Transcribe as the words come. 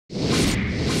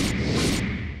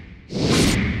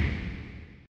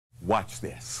Watch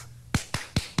this.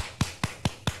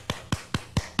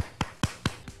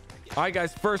 All right,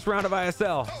 guys, first round of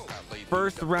ISL.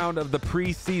 First round of the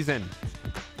preseason.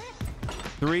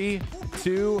 3,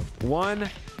 2, 1.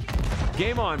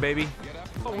 Game on, baby.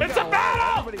 It's a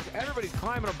battle! Everybody's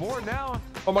climbing aboard now.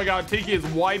 Oh my God, Tiki is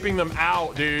wiping them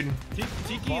out, dude.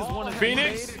 Tiki is one of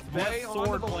Phoenix? the best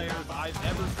sword players I've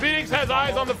ever seen. Phoenix has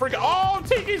eyes on the freaking. Oh,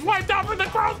 Tiki's wiped out for the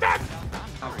crow's nest.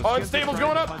 Oh, Unstable's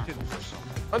going up.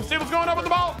 Unstable's going up with the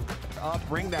ball.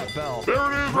 Bring that bell. There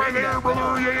it is right there,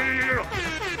 brother. Yeah.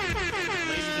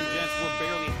 Ladies and gents, we're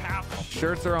barely half.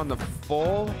 Shirts are on the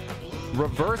full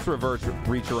reverse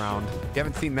reach around. You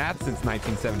haven't seen that since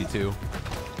 1972.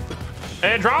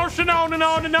 And Drosha,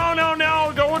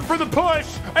 no. Going for the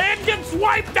push. And gets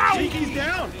wiped out. Tiki's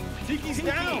down. Tiki's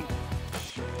down.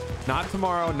 Not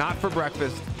tomorrow, not for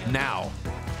breakfast, now.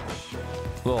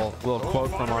 Little quote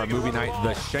from our movie night,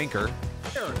 The Shanker.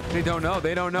 They don't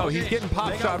know. He's getting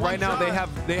pop shot right now.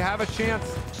 They have a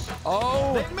chance.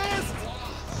 Oh, They missed.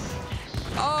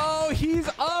 oh, he's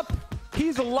up.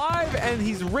 He's alive and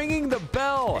he's ringing the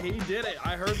bell. He did it.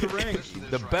 I heard the ring.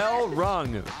 The bell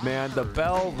rung, man. The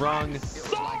bell rung.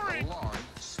 Sorry.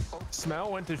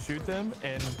 Smell went to shoot them,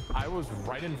 and I was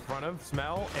right in front of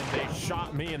Smell, and they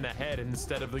shot me in the head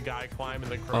instead of the guy climbing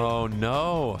the crow. Oh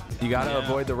no! You gotta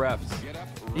avoid the refs.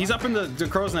 He's up in the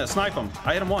crow's nest. Snipe him.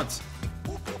 I hit him once.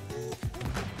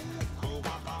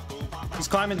 He's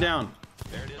climbing down.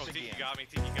 There it is. Tiki got me.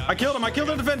 Tiki got me. I killed him. I killed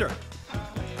the defender.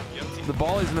 The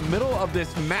ball is in the middle of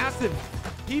this massive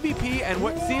PvP and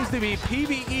what seems to be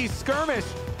PvE skirmish.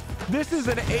 This is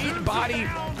an 8-body.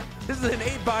 This is an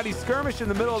 8-body skirmish in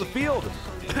the middle of the field,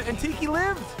 and Tiki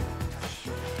lived.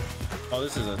 Oh,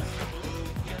 this is a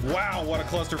wow! What a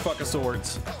clusterfuck of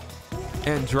swords.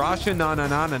 And Drosha, no.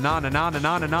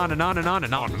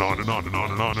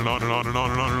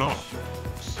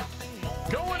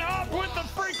 Going up with the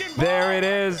freaking ball. There it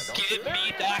is. Give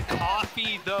me that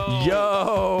coffee, though.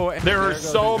 Yo. There are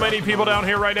so many people down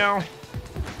here right now.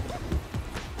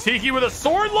 Tiki with a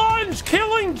sword lunge,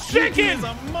 killing chicken. He's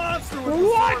a monster with the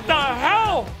What sword the lunge.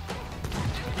 hell?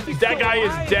 That guy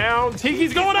is down.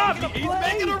 Tiki's going up. He's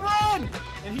making a run.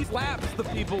 And he slaps the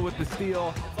people with the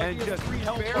steel and just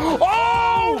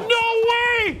Oh,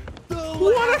 no way!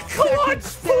 What a clutch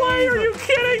play! Are you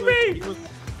kidding me?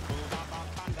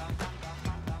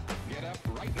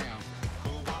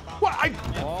 What?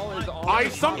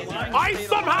 I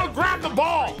somehow grabbed the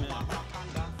ball.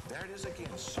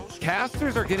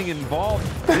 casters are getting involved.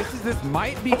 This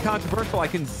might be controversial. I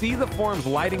can see the forums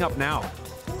lighting up now.